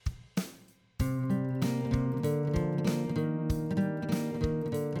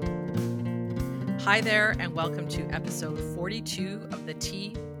Hi there, and welcome to episode 42 of the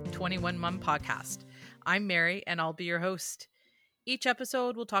T21 Mom podcast. I'm Mary, and I'll be your host. Each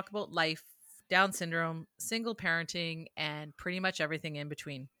episode will talk about life, Down syndrome, single parenting, and pretty much everything in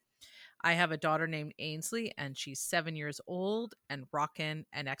between. I have a daughter named Ainsley, and she's 7 years old and rockin'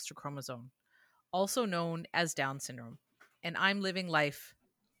 an extra chromosome, also known as Down syndrome. And I'm living life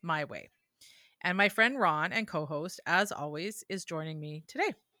my way. And my friend Ron and co-host, as always, is joining me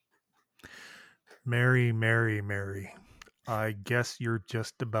today. Mary. I guess you're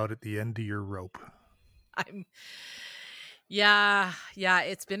just about at the end of your rope. Yeah,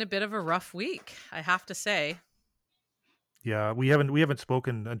 it's been a bit of a rough week, I have to say. Yeah, we haven't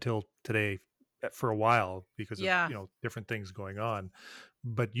spoken until today for a while because of, Yeah. different things going on.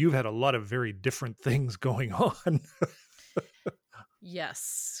 But you've had a lot of very different things going on.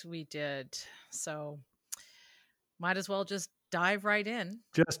 Yes, we did. So might as well just dive right in.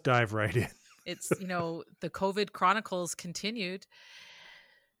 Just dive right in. It's, the COVID chronicles continued.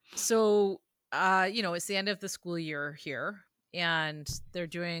 So, it's the end of the school year here, and they're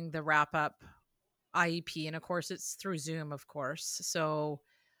doing the wrap up IEP. And of course, it's through Zoom, of course. So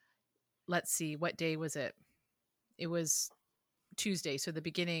let's see, what day was it? It was Tuesday. So the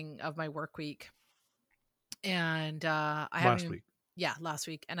beginning of my work week. And Last week. Yeah, last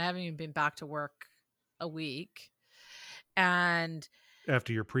week. And I haven't even been back to work a week. And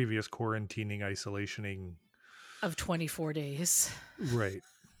After your previous quarantining, isolationing of 24 days. Right.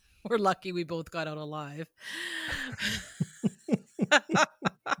 We're lucky we both got out alive.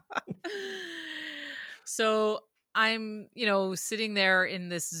 So I'm, sitting there in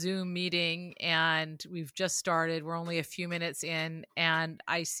this Zoom meeting, and we've just started. We're only a few minutes in, and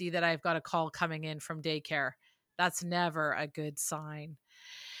I see that I've got a call coming in from daycare. That's never a good sign.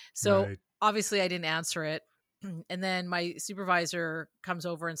 So Right. Obviously I didn't answer it. And then my supervisor comes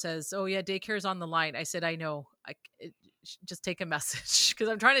over and says, "Oh yeah, daycare's on the line." I said, "I know. Just take a message," because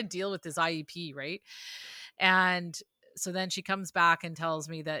I'm trying to deal with this IEP, right? And so then she comes back and tells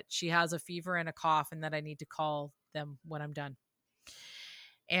me that she has a fever and a cough, and that I need to call them when I'm done.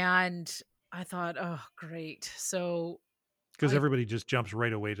 And I thought, oh, great. So Because everybody just jumps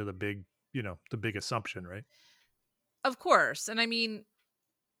right away to the big assumption, right? Of course. And I mean,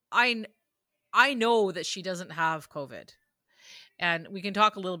 I know that she doesn't have COVID. And we can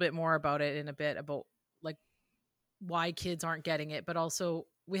talk a little bit more about it in a bit, about like why kids aren't getting it, but also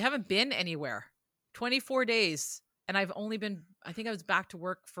we haven't been anywhere. 24 days, and I think I was back to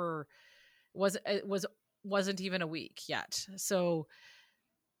work for wasn't even a week yet. So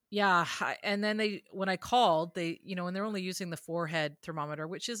yeah, and then when I called, and they're only using the forehead thermometer,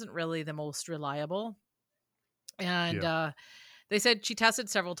 which isn't really the most reliable. And they said she tested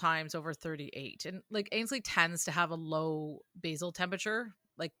several times over 38. And like Ainsley tends to have a low basal temperature.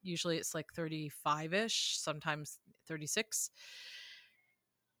 Like usually it's like 35-ish, sometimes 36.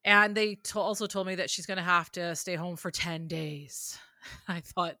 And they also told me that she's going to have to stay home for 10 days. I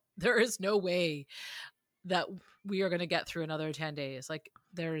thought, there is no way that we are going to get through another 10 days. Like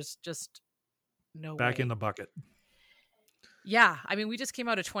there's just no way. Back in the bucket. Yeah. I mean, we just came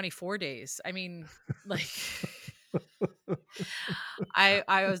out of 24 days. I mean, like... I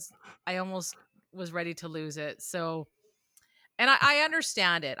almost was ready to lose it. So, and I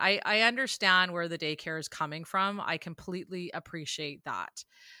understand it. I understand where the daycare is coming from. I completely appreciate that.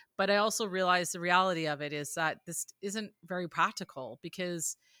 But I also realize the reality of it is that this isn't very practical,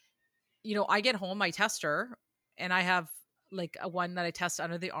 because, I get home, I test her, and I have like a one that I test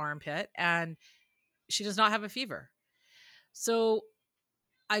under the armpit, and she does not have a fever. So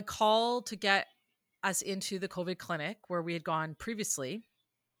I call to get us into the COVID clinic where we had gone previously.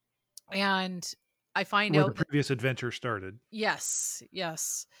 And I find out where the previous adventure started. Yes.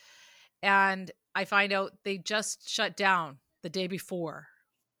 And I find out they just shut down the day before.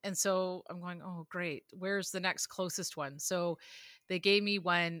 And so I'm going, oh, great. Where's the next closest one? So they gave me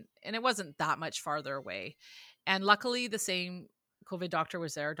one, and it wasn't that much farther away. And luckily, the same COVID doctor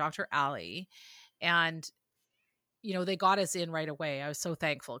was there, Dr. Ali. And, they got us in right away. I was so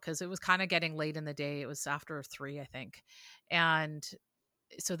thankful, because it was kind of getting late in the day. It was after 3, I think. And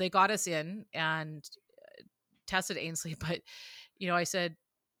so they got us in and tested Ainsley. But, I said,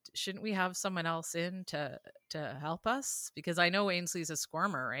 shouldn't we have someone else in to help us? Because I know Ainsley's a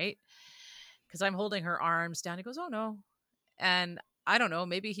squirmer, right? Because I'm holding her arms down. He goes, oh no. And I don't know,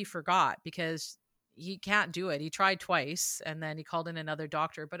 maybe he forgot, because he can't do it. He tried twice, and then he called in another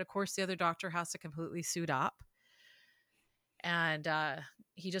doctor. But of course, the other doctor has to completely suit up. And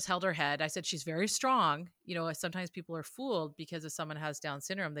he just held her head. I said, she's very strong. Sometimes people are fooled because if someone has Down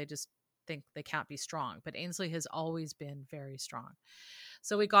syndrome, they just think they can't be strong. But Ainsley has always been very strong.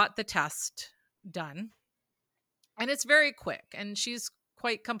 So we got the test done. And it's very quick. And she's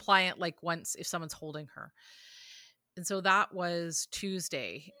quite compliant, like once if someone's holding her. And so that was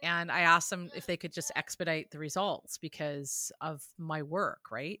Tuesday. And I asked them if they could just expedite the results because of my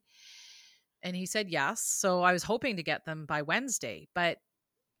work, right? And he said yes. So I was hoping to get them by Wednesday. But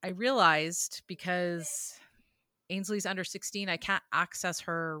I realized because Ainsley's under 16, I can't access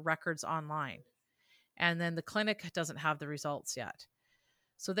her records online. And then the clinic doesn't have the results yet.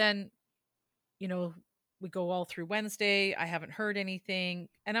 So then, we go all through Wednesday. I haven't heard anything.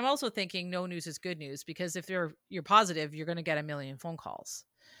 And I'm also thinking no news is good news, because if you're positive, you're going to get a million phone calls.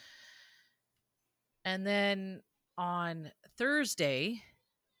 And then on Thursday,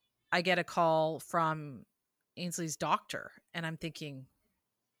 I get a call from Ainsley's doctor, and I'm thinking,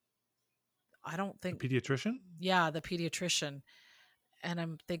 I don't think The pediatrician? Yeah, the pediatrician. And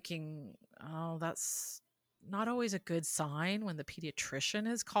I'm thinking, oh, that's not always a good sign when the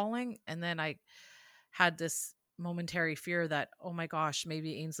pediatrician is calling. And then I had this momentary fear that, oh my gosh,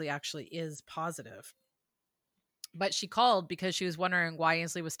 maybe Ainsley actually is positive. But she called because she was wondering why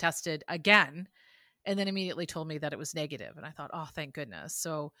Ainsley was tested again, and then immediately told me that it was negative. And I thought, oh, thank goodness.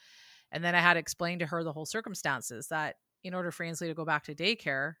 So, and then I had to explain to her the whole circumstances, that in order for Ainsley to go back to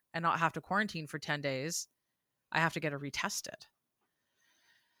daycare and not have to quarantine for 10 days, I have to get her retested.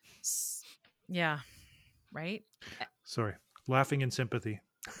 Yeah. Right. Sorry. Laughing in sympathy.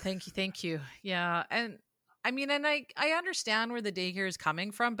 Thank you. Thank you. Yeah. And I mean, and I understand where the daycare is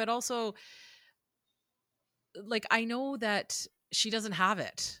coming from, but also, like, I know that she doesn't have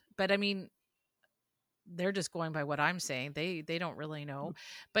it, but I mean, they're just going by what I'm saying. They don't really know.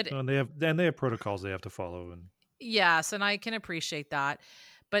 But And they have protocols they have to follow. And yes, and I can appreciate that.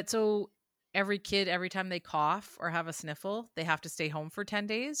 But so every kid, every time they cough or have a sniffle, they have to stay home for 10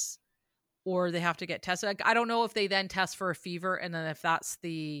 days, or they have to get tested. Like, I don't know if they then test for a fever, and then if that's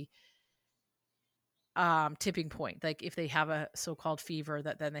the tipping point, like if they have a so-called fever,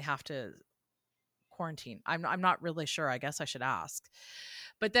 that then they have to quarantine. I'm not really sure. I guess I should ask.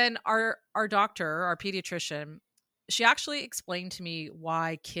 But then our doctor, our pediatrician, she actually explained to me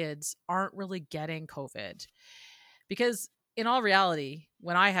why kids aren't really getting COVID. Because in all reality,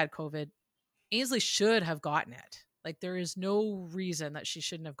 when I had COVID, Ainsley should have gotten it. Like, there is no reason that she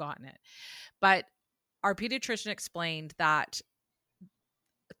shouldn't have gotten it. But our pediatrician explained that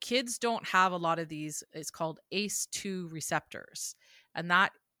kids don't have a lot of these, it's called ACE2 receptors. And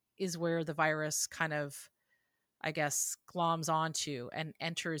that is where the virus kind of, I guess, gloms onto and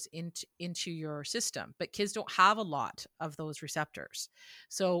enters into your system. But kids don't have a lot of those receptors.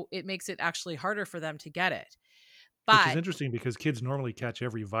 So it makes it actually harder for them to get it. which is But interesting because kids normally catch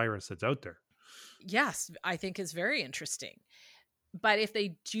every virus that's out there. yes, I think it's very interesting. But if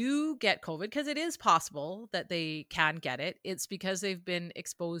they do get COVID, because it is possible that they can get it, it's because they've been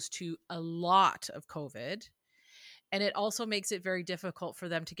exposed to a lot of COVID. And it also makes it very difficult for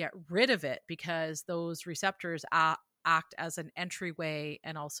them to get rid of it, because those receptors act as an entryway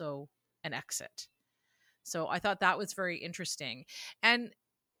and also an exit. So I thought that was very interesting. And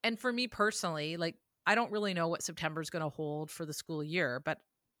for me personally, like, I don't really know what September is going to hold for the school year, but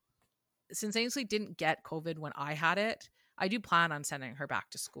since Ainsley didn't get COVID when I had it, I do plan on sending her back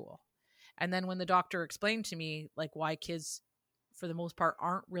to school. And then when the doctor explained to me, like, why kids for the most part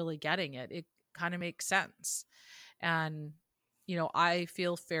aren't really getting it, it kind of makes sense. And I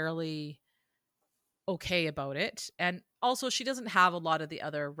feel fairly okay about it. And also, she doesn't have a lot of the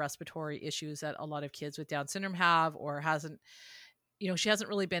other respiratory issues that a lot of kids with Down syndrome have, or hasn't, she hasn't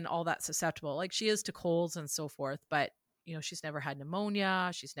really been all that susceptible. Like, she is to colds and so forth, but she's never had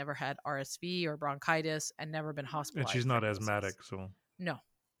pneumonia, she's never had RSV or bronchitis, and never been And hospitalized she's for not any of those things. asthmatic, so No.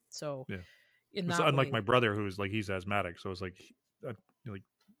 So yeah. in It's that unlike way, my brother, who's like, he's asthmatic, so it's like, like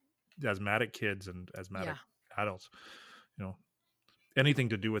asthmatic kids and asthmatic yeah. adults, you know, anything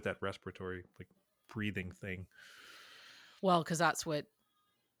to do with that respiratory, like, breathing thing. Well, because that's what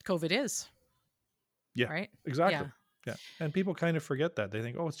COVID is, Yeah, right? exactly. Yeah. Yeah, and people kind of forget that. They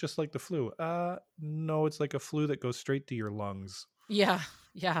think, oh, it's just like the flu. No, it's like a flu that goes straight to your lungs. Yeah.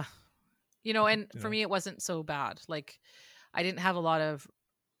 Yeah. And You for know, me, it wasn't so bad. Like, I didn't have a lot of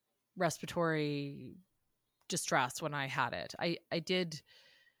respiratory distress when I had it. I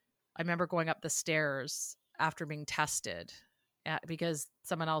remember going up the stairs after being tested, because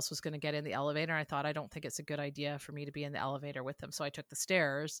someone else was going to get in the elevator. And I thought, I don't think it's a good idea for me to be in the elevator with them. So I took the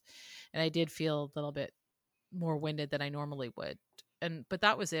stairs, and I did feel a little bit more winded than I normally would. But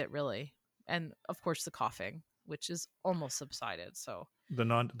that was it, really. And of course, the coughing, which is almost subsided. So the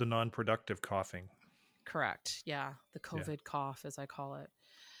non-productive coughing. correct. Yeah. The Yeah. COVID cough, as I call it.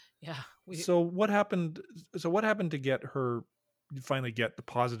 Yeah. So what happened? So what happened to get her you finally get the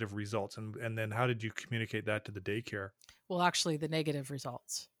positive results, and then how did you communicate that to the daycare? Well, actually, the negative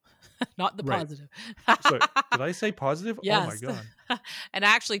results, not the Right. positive. So did I say positive? Oh my Yes. god. And I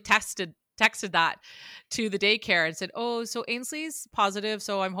actually texted that to the daycare and said, "Oh, so Ainsley's positive,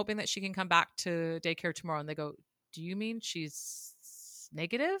 so I'm hoping that she can come back to daycare tomorrow." And they go, "Do you mean she's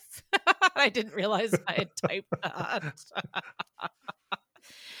negative?" I didn't realize I had typed that.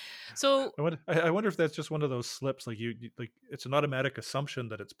 So, I wonder if that's just one of those slips, like like it's an automatic assumption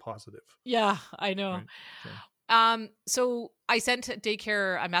that it's positive, yeah, I know. right? So So I sent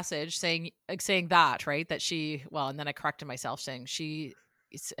daycare a message saying that, right, that she, well, and then I corrected myself saying she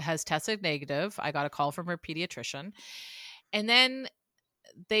has tested negative. I got a call from her pediatrician, and then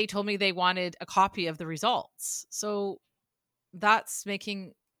they told me they wanted a copy of the results. So that's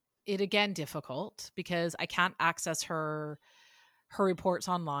making it again difficult because I can't access her reports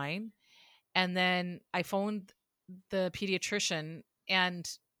online. And then I phoned the pediatrician, and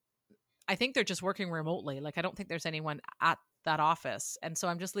I think they're just working remotely. Like, I don't think there's anyone at that office. And so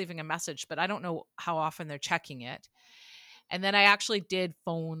I'm just leaving a message, but I don't know how often they're checking it. And then I actually did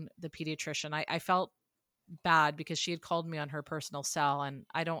phone the pediatrician. I felt bad because she had called me on her personal cell, and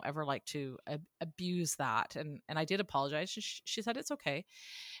I don't ever like to abuse that. And I did apologize. She said it's okay.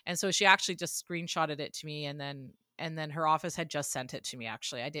 And so she actually just screenshotted it to me, and then her office had just sent it to me.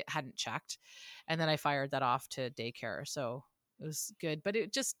 Actually, hadn't checked, and then I fired that off to daycare. So it was good, but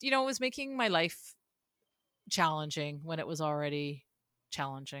it just, it was making my life challenging when it was already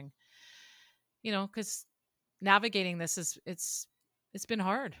challenging. Because navigating this it's been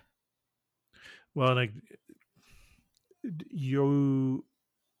hard. well, like you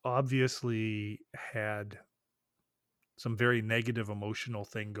obviously had some very negative emotional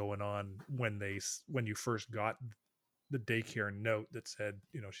thing going on when you first got the daycare note that said,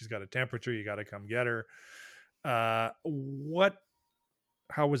 she's got a temperature, you got to come get her. What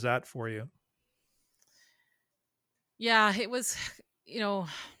How was that for you? Yeah, it was, you know,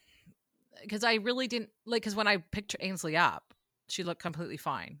 because I really didn't like, because when I picked Ainsley up, she looked completely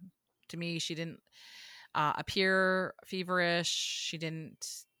fine. To me, she didn't appear feverish. She didn't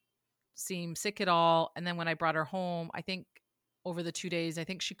seem sick at all. And then when I brought her home, I think over the 2 days, I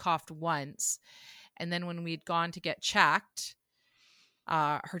think she coughed once. And then when we'd gone to get checked,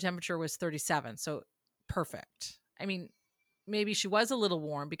 her temperature was 37. So perfect. I mean, maybe she was a little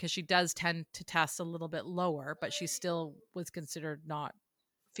warm because she does tend to test a little bit lower, but she still was considered not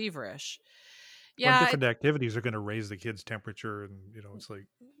feverish. When Yeah, different activities are going to raise the kid's temperature, and it's like,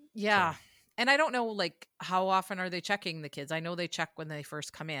 yeah. so And I don't know, like, how often are they checking the kids? I know they check when they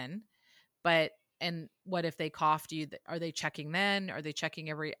first come in, but and what if they cough? Are they checking then? Are they checking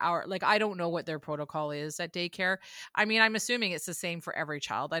every hour? Like, I don't know what their protocol is at daycare. I mean, I'm assuming it's the same for every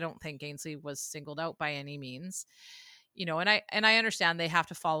child. I don't think Ainsley was singled out by any means. And I understand they have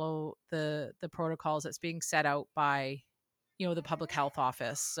to follow the protocols that's being set out by the public health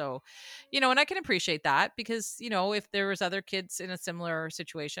office. So, and I can appreciate that because, if there was other kids in a similar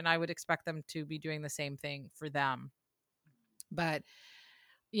situation, I would expect them to be doing the same thing for them. But,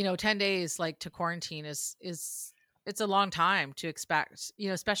 10 days like to quarantine is it's a long time to expect,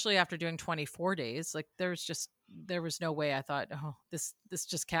 especially after doing 24 days. Like, there was no way. I thought, oh, this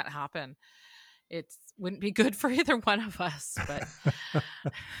just can't happen. It wouldn't be good for either one of us, but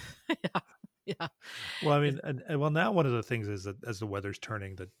yeah. Yeah. well, I mean, well, now one of the things is that as the weather's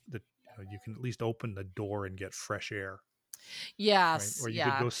turning, that you can at least open the door and get fresh air, right? Yes. Or you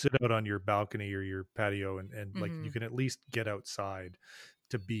could Yeah. go sit out on your balcony or your patio, and like you Hmm. can at least get outside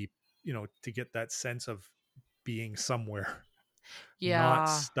to be, to get that sense of being somewhere, not Yeah.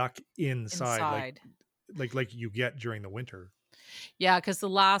 stuck inside, Inside. like you get during the winter. Yeah, because the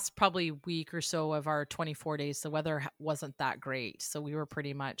last probably week or so of our 24 days, the weather wasn't that great. So we were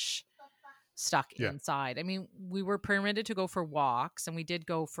pretty much stuck Yeah. inside. I mean, we were permitted to go for walks, and we did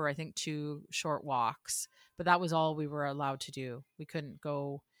go for, I think, 2 short walks, but that was all we were allowed to do. We couldn't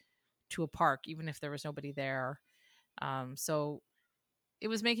go to a park, even if there was nobody there. So it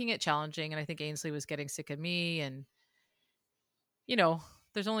was making it challenging. And I think Ainsley was getting sick of me. And, you know,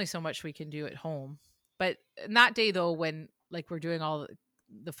 there's only so much we can do at home. But that day, though, when like we're doing all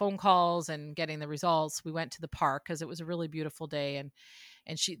the phone calls and getting the results, we went to the park because it was a really beautiful day, and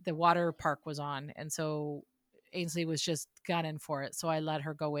the water park was on, and so Ainsley was just gunning for it. So I let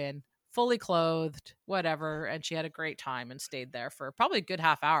her go in fully clothed, whatever, and she had a great time and stayed there for probably a good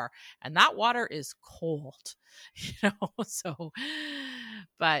half hour. And that water is cold, So,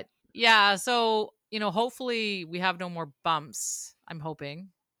 but yeah, so hopefully we have no more bumps. I'm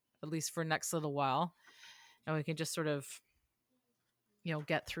hoping, at least for next little while, and we can just sort of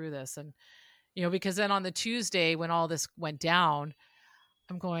get through this. And Because then on the Tuesday when all this went down,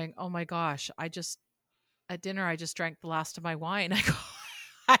 I'm going, oh my gosh, at dinner, I just drank the last of my wine. I go,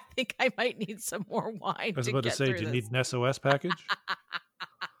 I think I might need some more wine I was to about to get say, through do you this. need an SOS package?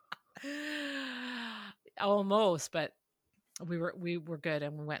 Almost, but we were good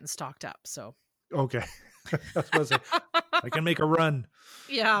and we went and stocked up. So Okay. I was about to say, I can make a run.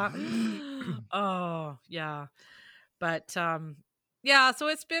 yeah. Oh, yeah. But yeah, so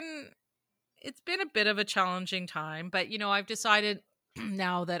it's been a bit of a challenging time, but I've decided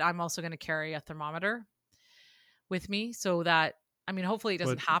now that I'm also going to carry a thermometer with me so that hopefully it But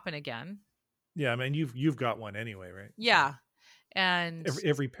doesn't happen again. yeah, I mean, you've got one anyway, right? So Yeah. And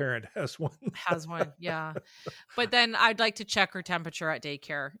every parent has one. has one. Yeah. But then I'd like to check her temperature at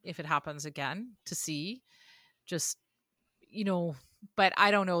daycare if it happens again to see just, you know, but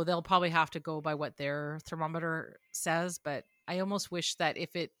I don't know. They'll probably have to go by what their thermometer says. But I almost wish that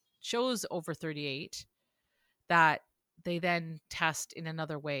if it shows over 38, that they then test in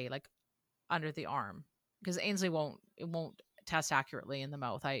another way, like under the arm, because Ainsley won't test accurately in the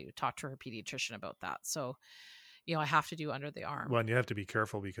mouth. I talked to her pediatrician about that. So, I have to do under the arm. Well, and you have to be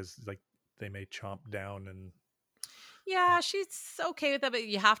careful because like they may chomp down and Yeah, she's okay with that, but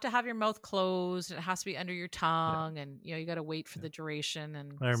you have to have your mouth closed and it has to be under your yeah, tongue and you got to wait for yeah. the duration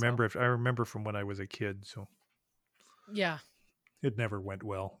and I so remember I remember from when I was a kid, so yeah. it never went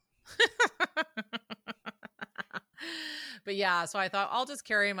well. But yeah, so I thought I'll just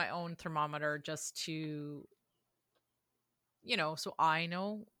carry my own thermometer just to, so I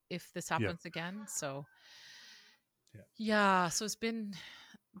know if this Yeah. happens again. So Yeah. yeah, so it's been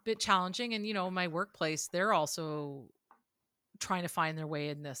a bit challenging and my workplace, they're also trying to find their way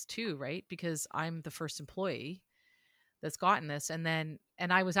in this too, right? Because I'm the first employee that's gotten this and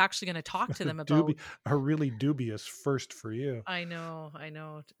I was actually going to talk to them about A really dubious first for you. I know,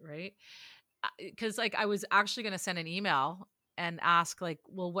 right? Cuz like I was actually going to send an email and ask like,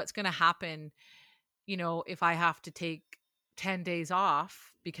 well, what's going to happen, if I have to take 10 days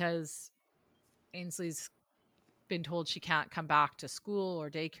off because Ainsley's been told she can't come back to school or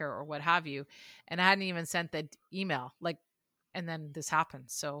daycare or what have you. And I hadn't even sent the email like and then this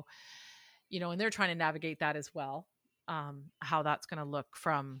happened. So, and they're trying to navigate that as well. How that's going to look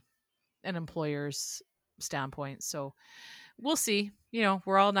from an employer's standpoint. So we'll see.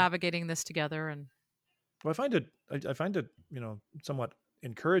 We're all navigating this together and Well, I find it, somewhat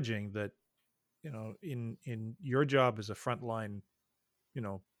encouraging that, in your job as a frontline, you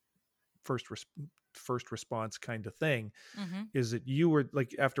know, first res- first response kind of thing, mhm, is that you were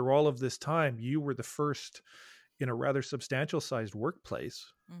like after all of this time, you were the first in a rather substantial sized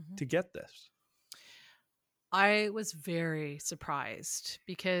workplace mhm. to get this. I was very surprised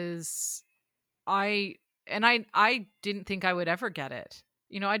because I didn't think I would ever get it.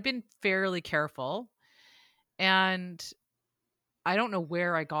 I'd been fairly careful and I don't know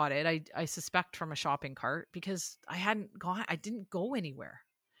where I got it. I suspect from a shopping cart because I didn't go anywhere.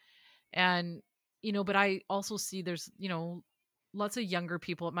 And but I also see there's, lots of younger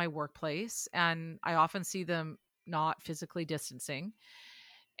people at my workplace and I often see them not physically distancing.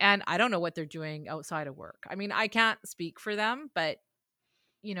 And I don't know what they're doing outside of work. I mean, I can't speak for them, but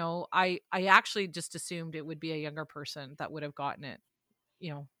I actually just assumed it would be a younger person that would have gotten it.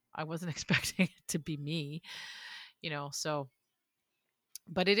 I wasn't expecting it to be me, so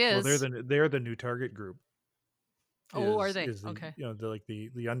but it Well, is. they're the new target group. Oh, are they? Is the Okay.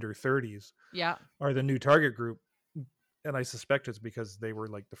 the under 30s Yeah. are the new target group, and I suspect it's because they were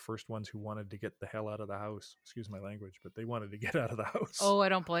like the first ones who wanted to get the hell out of the house. Excuse my language, but they wanted to get out of the house. Oh, I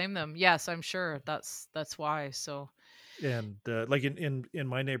don't blame them. Yes, I'm sure that's why. So, And like in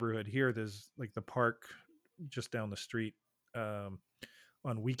my neighborhood here, there's like the park just down the street. Um,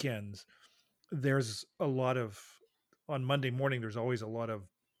 on weekends, there's a lot of on Monday morning. There's always a lot of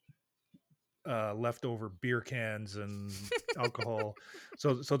leftover beer cans and alcohol.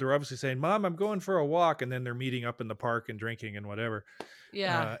 So they're obviously saying, "Mom, I'm going for a walk," and then they're meeting up in the park and drinking and whatever.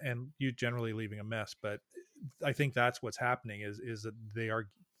 yeah. And you generally leaving a mess. But I think that's what's happening is that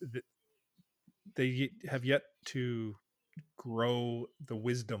they have yet to grow the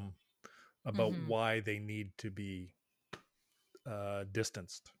wisdom about Mhm. why they need to be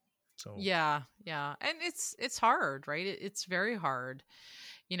distanced. So Yeah, yeah. And it's hard, right? It's very hard.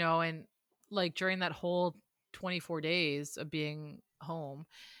 And like during that whole 24 days of being home,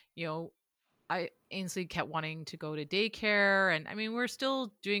 you know, I Ainsley kept wanting to go to daycare and I mean we're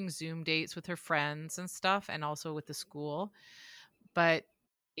still doing Zoom dates with her friends and stuff and also with the school. But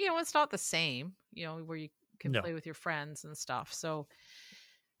it's not the same, where you can no, play with your friends and stuff. So,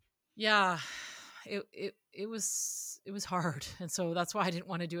 yeah. it was hard, and so that's why I didn't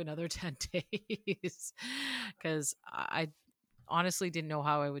want to do another 10 days, because I honestly didn't know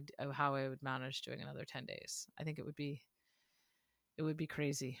how I would manage doing another 10 days. I think it would be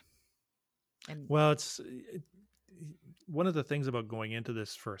crazy. And Well, one of the things about going into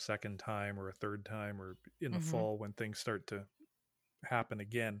this for a second time or a third time or in the mhm, fall when things start to happen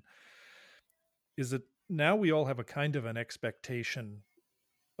again is that now we all have a kind of an expectation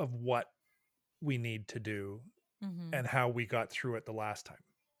of what we need to do mhm. and how we got through it the last time.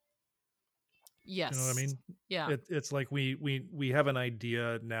 You know what I Yes. mean? Yeah. It's like we have an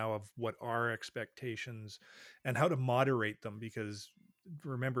idea now of what our expectations and how to moderate them, because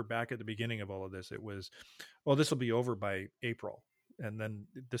remember back at the beginning of all of this, it was, well, this will be over by April, and then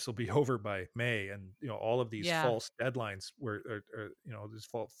this will be over by May, and all of these Yeah. false deadlines these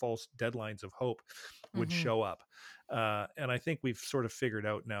false deadlines of hope would Mhm. show up, and I think we've sort of figured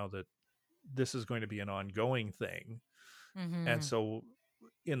out now that this is going to be an ongoing thing, and Mhm. so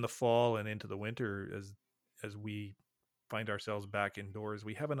in the fall and into the winter, as we find ourselves back indoors,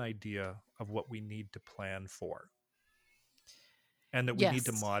 we have an idea of what we need to plan for, and that we need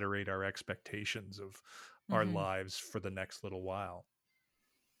to Yes. moderate our expectations of our Mhm. lives for the next little while.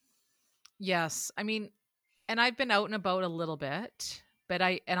 Yes. I mean, and I've been out and about a little bit, but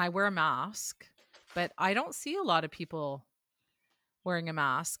I wear a mask, but I don't see a lot of people wearing a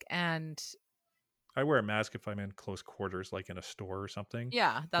mask, and I wear a mask if I'm in close quarters, like in a store or something.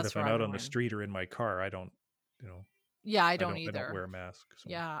 yeah, But that's if where I'm I've out been on the wearing. street or in my car, I don't, you know, Yeah, I I don't don't either. wear a mask. So,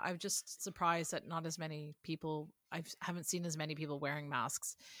 Yeah, I'm just surprised that not as many people. I haven't seen as many people wearing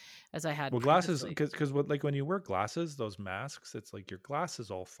masks as I had well, glasses, previously. because what, like when you wear glasses, those masks, it's like your glasses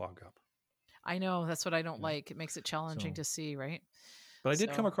all fog up. I know that's what I don't You know? like. It makes it challenging So, to see, right? but I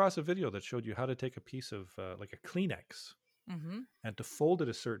did come So, across a video that showed you how to take a piece of like a Kleenex mhm. and to fold it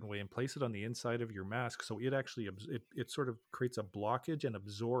a certain way and place it on the inside of your mask, so it actually it sort of creates a blockage and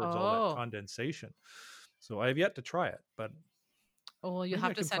absorbs all that Oh, condensation. So I have yet to try it, but oh, well, you'll maybe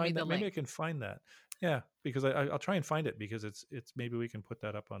have I to can send me find the that. Maybe I link. can find that. Yeah, because I'll try and find it, because it's maybe we can put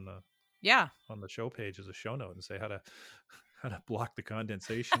that up Yeah. on the show page as a show note and say how to how to block the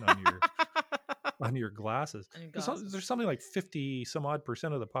condensation on your glasses. And your Because glasses. there's something like 50 some odd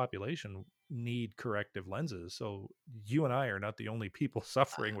percent of the population need corrective lenses. So you and I are not the only people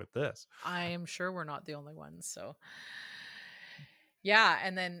suffering with this. I am sure we're not the only ones. So, yeah.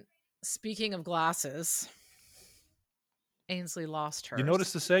 And then speaking of glasses, Ainsley lost You hers.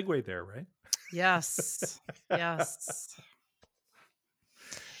 notice the segue there, right? Yes. Yes.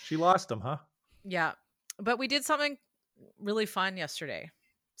 She lost them, huh? Yeah. But we did something really fun yesterday.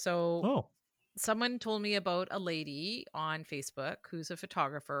 So, Oh, someone told me about a lady on Facebook who's a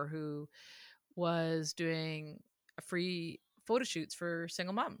photographer who was doing a free photo shoots for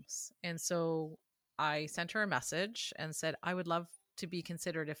single moms. And so I sent her a message and said I would love to be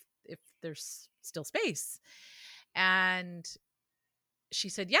considered if there's still space. And she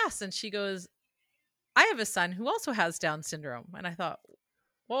said yes, and she goes, "I have a son who also has Down syndrome." And I thought,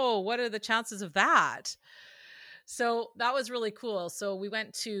 "Whoa, what are the chances of that?" So that was really cool. So we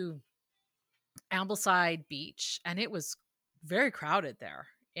went to Ambleside Beach, and it was very crowded there.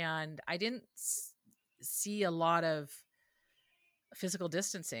 And I didn't see a lot of physical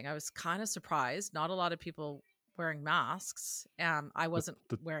distancing. I was kind of surprised. Not a lot of people wearing masks. I the, wasn't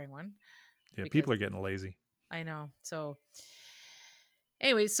the wearing one yeah, because people are getting lazy. I know. So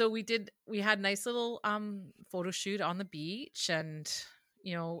anyway, so we had a nice little photo shoot on the beach, and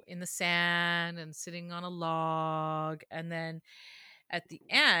in the sand and sitting on a log. And then at the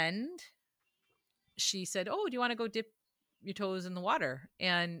end she said, "Oh, do you want to go dip your toes in the water?"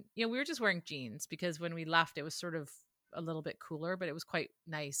 And we were just wearing jeans because when we left, it was sort of a little bit cooler, but it was quite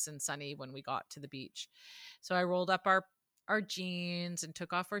nice and sunny when we got to the beach. So I rolled up our jeans and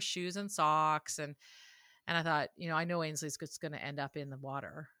took off our shoes and socks, and I thought, I know Ainsley's just going to end up in the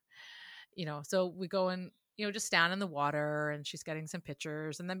water. So we go and just stand in the water, and she's getting some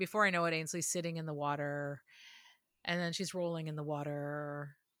pictures, and then before I know it, Ainsley's sitting in the water, and then she's rolling in the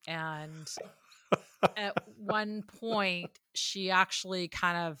water. And at one point she actually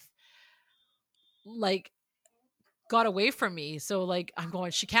kind of like got away from me, so like I'm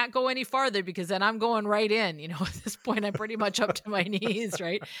going, she can't go any farther because then I'm going right in. At this point I'm pretty much up to my knees,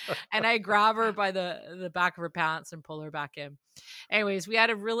 right? And I grab her by the back of her pants and pull her back in. Anyways, we had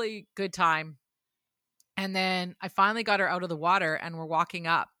a really good time, and then I finally got her out of the water, and we're walking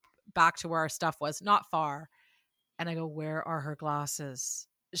up back to where our stuff was, not far, and I go, "Where are her glasses?"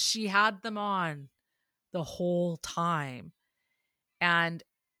 She had them on the whole time. And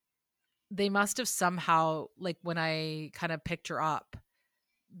they must have somehow, like when I kind of picked her up,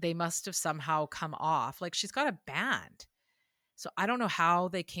 they must have somehow come off. Like she's got a band. So I don't know how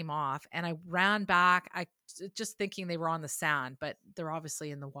they came off. And I ran back. I just thinking they were on the sand, but they're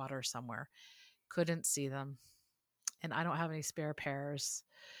obviously in the water somewhere. Couldn't see them. And I don't have any spare pairs.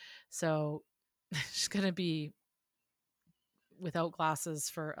 So she's going to be without glasses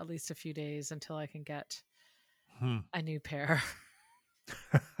for at least a few days until I can get a new pair.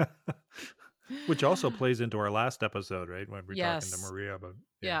 Which also plays into our last episode, right? When we're talking to Yes. Maria about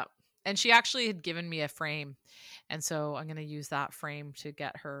Yeah. And she actually had given me a frame. And so I'm going to use that frame to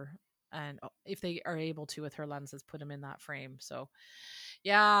get her. And if they are able to with her lenses, put them in that frame. So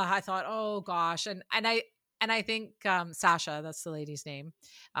yeah, I thought, oh gosh. And I think Sasha, that's the lady's name,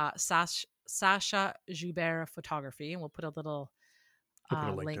 Sasha Joubert Photography. And we'll put a little We'll put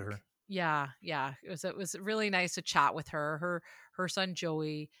a link link. to her. Yeah. It was really nice to chat with her. Her son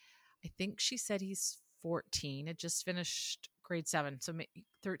Joey, I think she said he's 14. It just finished grade 7, so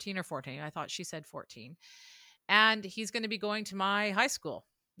 13 or 14. I thought she said 14. And he's going to be going to my high school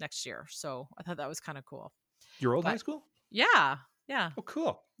next year. So I thought that was kind of cool. Your old high school? Yeah. Oh,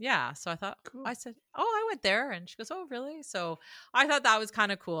 cool. Yeah. So I thought, Cool. I said, oh, I went there. And she goes, oh, really? So I thought that was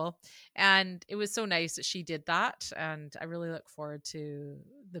kind of cool. And it was so nice that she did that. And I really look forward to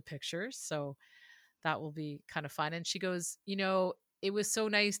the pictures. So that will be kind of fun. And she goes, it was so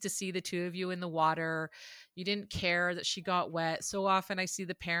nice to see the two of you in the water. You didn't care that she got wet. So often I see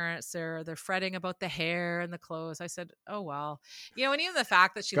the parents, they're fretting about the hair and the clothes. I said, oh, well, and even the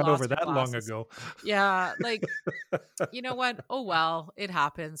fact that she got lost over her that long glasses. ago. Yeah. Like, you know what? Oh, well, it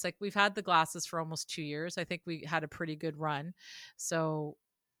happens. Like we've had the glasses for almost 2 years. I think we had a pretty good run. So,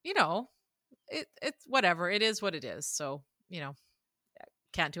 it's whatever. It is what it is. So,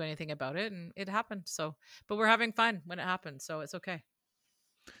 can't do anything about it. And it happened. So, but we're having fun when it happened. So it's okay.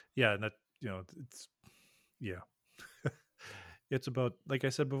 Yeah. And that, it's, yeah. It's about, like I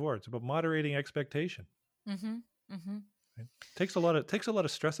said before, it's about moderating expectation. Mm-hmm. Mm-hmm. Right? Takes a lot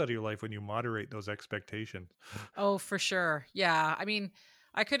of stress out of your life when you moderate those expectations. Oh, for sure. Yeah. I mean,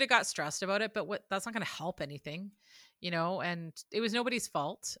 I could have got stressed about it, but that's not going to help anything, and it was nobody's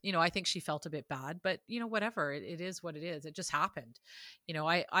fault. I think she felt a bit bad, but whatever, it is what it is. It just happened.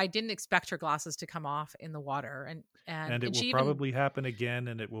 I didn't expect her glasses to come off in the water And it will probably happen again.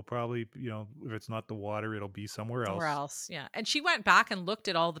 And it will probably, if it's not the water, it'll be somewhere else. Yeah. And she went back and looked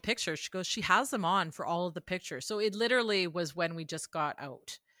at all the pictures. She goes, she has them on for all of the pictures. So it literally was when we just got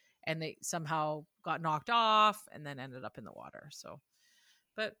out and they somehow got knocked off and then ended up in the water. So,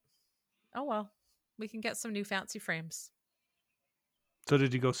 but oh well, we can get some new fancy frames. So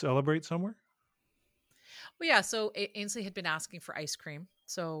did you go celebrate somewhere? Well, yeah. So Ainsley had been asking for ice cream.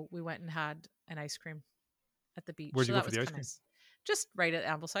 So we went and had an ice cream at the beach. Where'd you so go for the ice cream? Nice. Just right at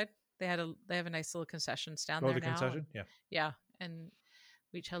Ambleside. They have a nice little concession stand there the now. concession? Yeah. Yeah. And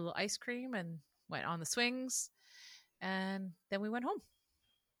we each had a little ice cream and went on the swings. And then we went home.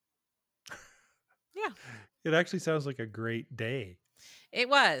 Yeah. It actually sounds like a great day. It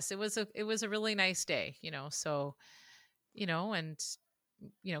was a really nice day, so, and,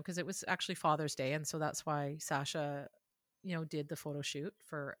 because it was actually Father's Day. And so that's why Sasha, did the photo shoot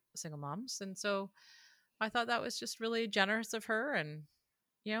for single moms. And so I thought that was just really generous of her and,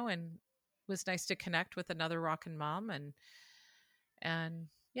 and was nice to connect with another rockin' mom. And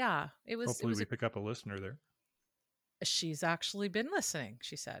yeah, it was. Hopefully we pick up a listener there. She's actually been listening,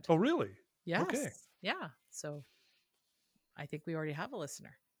 she said. Oh, really? Yes. Okay. Yeah. So I think we already have a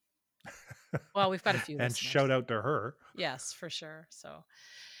listener. Well, we've got a few and listeners. Shout out to her. Yes, for sure. So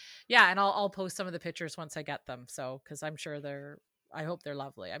yeah, and I'll post some of the pictures once I get them. So because I'm sure I hope they're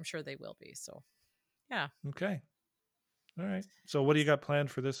lovely. I'm sure they will be. So yeah. Okay. All right. So what do you got planned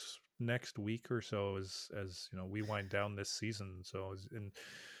for this next week or so as we wind down this season? So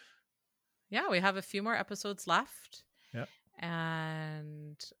yeah, we have a few more episodes left. Yeah.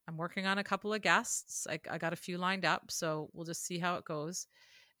 And I'm working on a couple of guests. I got a few lined up, so we'll just see how it goes.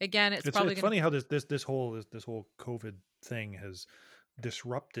 Again, it's probably funny how this whole COVID thing has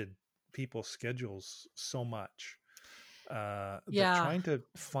disrupted people's schedules so much. That trying to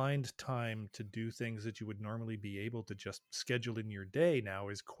find time to do things that you would normally be able to just schedule in your day now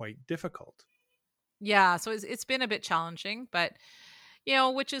is quite difficult. Yeah, so it's been a bit challenging, but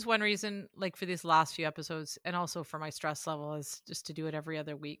which is one reason, like for these last few episodes, and also for my stress level, is just to do it every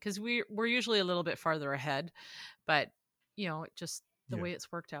other week because we're usually a little bit farther ahead, but just the way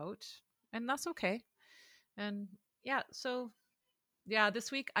it's worked out, and that's okay. And yeah, so yeah,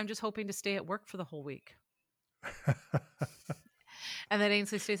 this week I'm just hoping to stay at work for the whole week. And then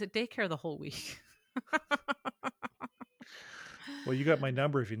Ainsley stays at daycare the whole week. Well, you got my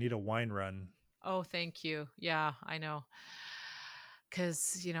number if you need a wine run. Oh, thank you. Yeah, I know.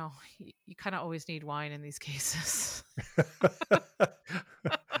 because you kind of always need wine in these cases.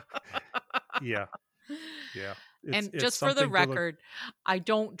 Yeah, yeah. And It's just for the something to look. record, I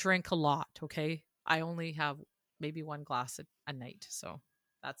don't drink a lot. Okay, I only have maybe one glass a night, so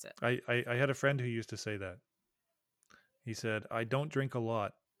that's it. I had a friend who used to say that. He said, "I don't drink a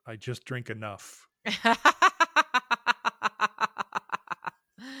lot. I just drink enough."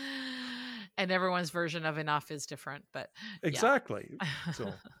 And everyone's version of enough is different, but yeah. Exactly.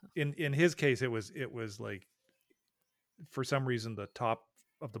 So in his case, it was like for some reason the top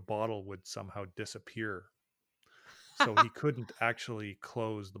of the bottle would somehow disappear, so he couldn't actually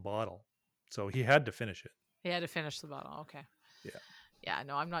close the bottle. So he had to finish it. He had to finish the bottle. Okay. Yeah. Yeah,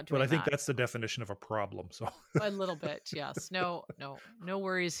 no, I'm not But I doing think that. that's the definition of a problem. So A little bit, yes. No, no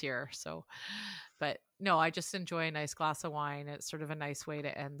worries here. So, but no, I just enjoy a nice glass of wine. It's sort of a nice way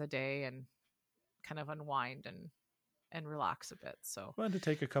to end the day and kind of unwind and relax a bit. So, I wanted to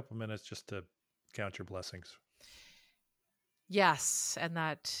take a couple minutes just to count your blessings. yes, and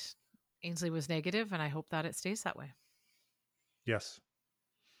that Ainsley was negative, and I hope that it stays that way. Yes.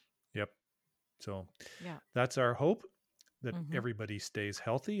 Yep. So Yeah. that's our hope, that Hmm. everybody stays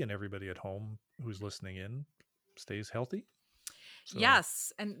healthy and everybody at home who's listening in stays healthy. So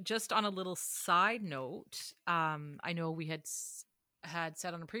Yes, and just on a little side note, I know we had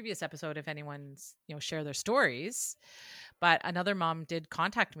said on a previous episode if anyone's share their stories, but another mom did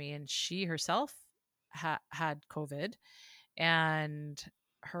contact me, and she herself had COVID, and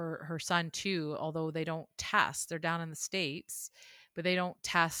her son too. Although they don't test, they're down in the States, but they don't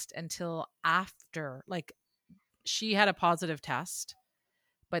test until after. Like she had a positive test,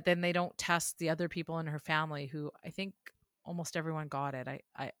 but then they don't test the other people in her family who I think almost everyone got it.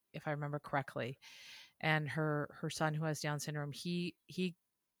 I if I remember correctly. And her son who has Down syndrome, he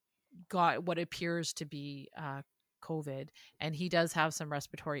got what appears to be COVID, and he does have some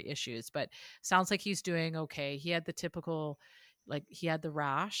respiratory issues, but sounds like he's doing okay. He had the typical, like he had the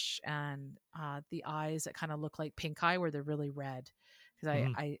rash and the eyes that kind of look like pink eye where they're really red. Because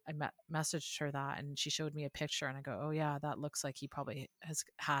mhm. I messaged her that, and she showed me a picture, and I go, oh yeah, that looks like he probably has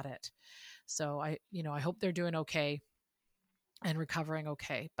had it. So I hope they're doing okay and recovering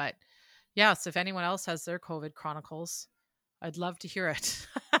okay. But yes, if anyone else has their COVID chronicles, I'd love to hear it.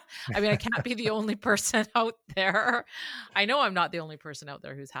 I mean, I can't be the only person out there. I know I'm not the only person out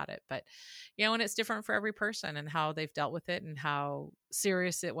there who's had it, but and it's different for every person and how they've dealt with it and how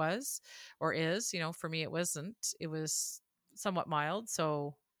serious it was or is. For me, it wasn't. It was somewhat mild.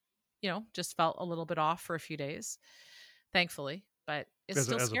 So, just felt a little bit off for a few days, thankfully, but it's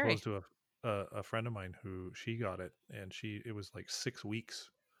still As scary. opposed to a friend of mine who she got it, and it was like 6 weeks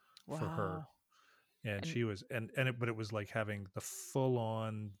for her, Wow. and And she was but it was like having the full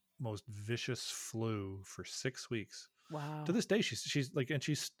on most vicious flu for 6 weeks. To wow. this day, she's like, and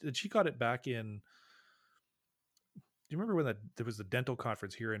she got it back in. Do you remember when there was a dental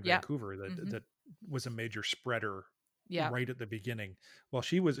conference here in Yeah. Vancouver that Hmm. that was a major spreader Yeah. right at the beginning? Well,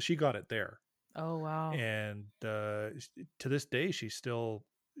 she got it there, Oh, wow. and to this day she's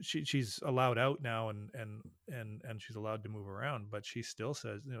allowed out now, and she's allowed to move around, but she still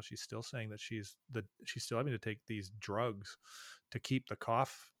says, she's still saying that she's still having to take these drugs to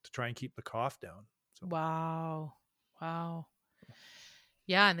try and keep the cough down. So Wow. Wow.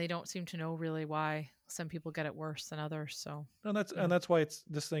 Yeah, and they don't seem to know really why some people get it worse than others. So, yeah. and that's why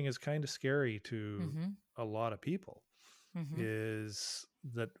this thing is kind of scary to Mhm. a lot of people, Mhm. is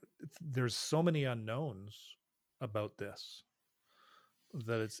that there's so many unknowns about this,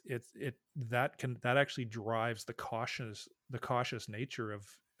 that that actually drives the cautious nature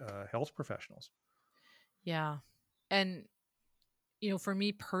of health professionals. Yeah. And for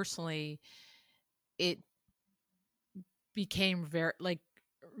me personally, it became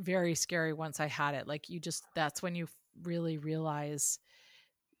very scary once I had it. Like that's when you really realize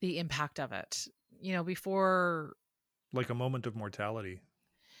the impact of it. Before, Like a moment of mortality.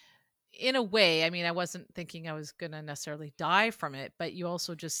 in a way, I mean, I wasn't thinking I was going to necessarily die from it, but you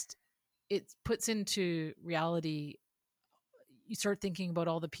also just it puts into reality. You start thinking about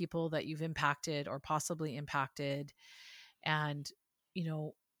all the people that you've impacted or possibly impacted, and you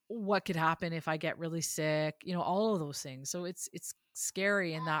know what could happen if I get really sick, all of those things. So it's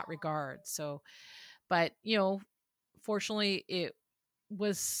scary in that regard. So, but fortunately it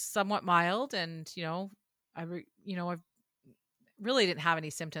was somewhat mild, and I really didn't have any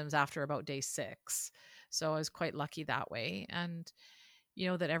symptoms after about day 6. So I was quite lucky that way, and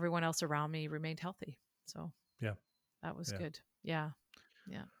that everyone else around me remained healthy. So Yeah. that was Yeah. good. Yeah.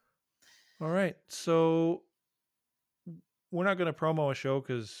 Yeah. All right. So we're not going to promo a show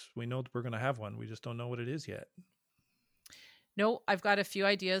because we know that we're going to have one. We just don't know what it is yet. No, I've got a few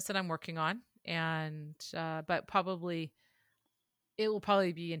ideas that I'm working on, and but it will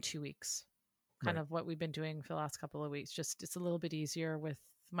probably be in 2 weeks. Kind Right. of what we've been doing for the last couple of weeks. Just it's a little bit easier with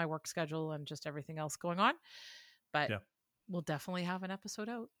my work schedule and just everything else going on. But Yeah. we'll definitely have an episode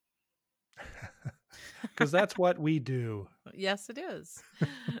out. Because that's what we do. Yes, it is.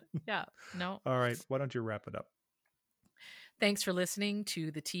 Yeah. No. All right. Why don't you wrap it up? Thanks for listening to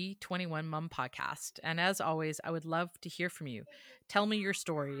the T21 Mom podcast. And as always, I would love to hear from you. Tell me your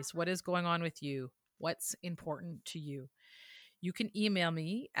stories. What is going on with you? What's important to you? You can email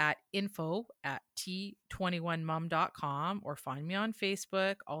me at info@t21mom.com or find me on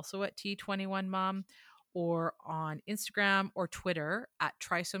Facebook, also at T21mom, or on Instagram or Twitter at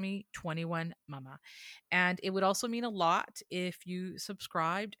trisomy21mama. And it would also mean a lot if you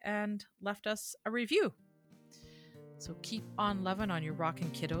subscribed and left us a review. So keep on loving on your rockin'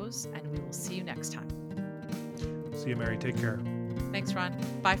 kiddos, and we will see you next time. See you, Mary. Take care. Thanks, Ron.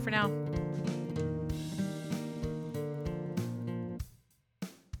 Bye for now.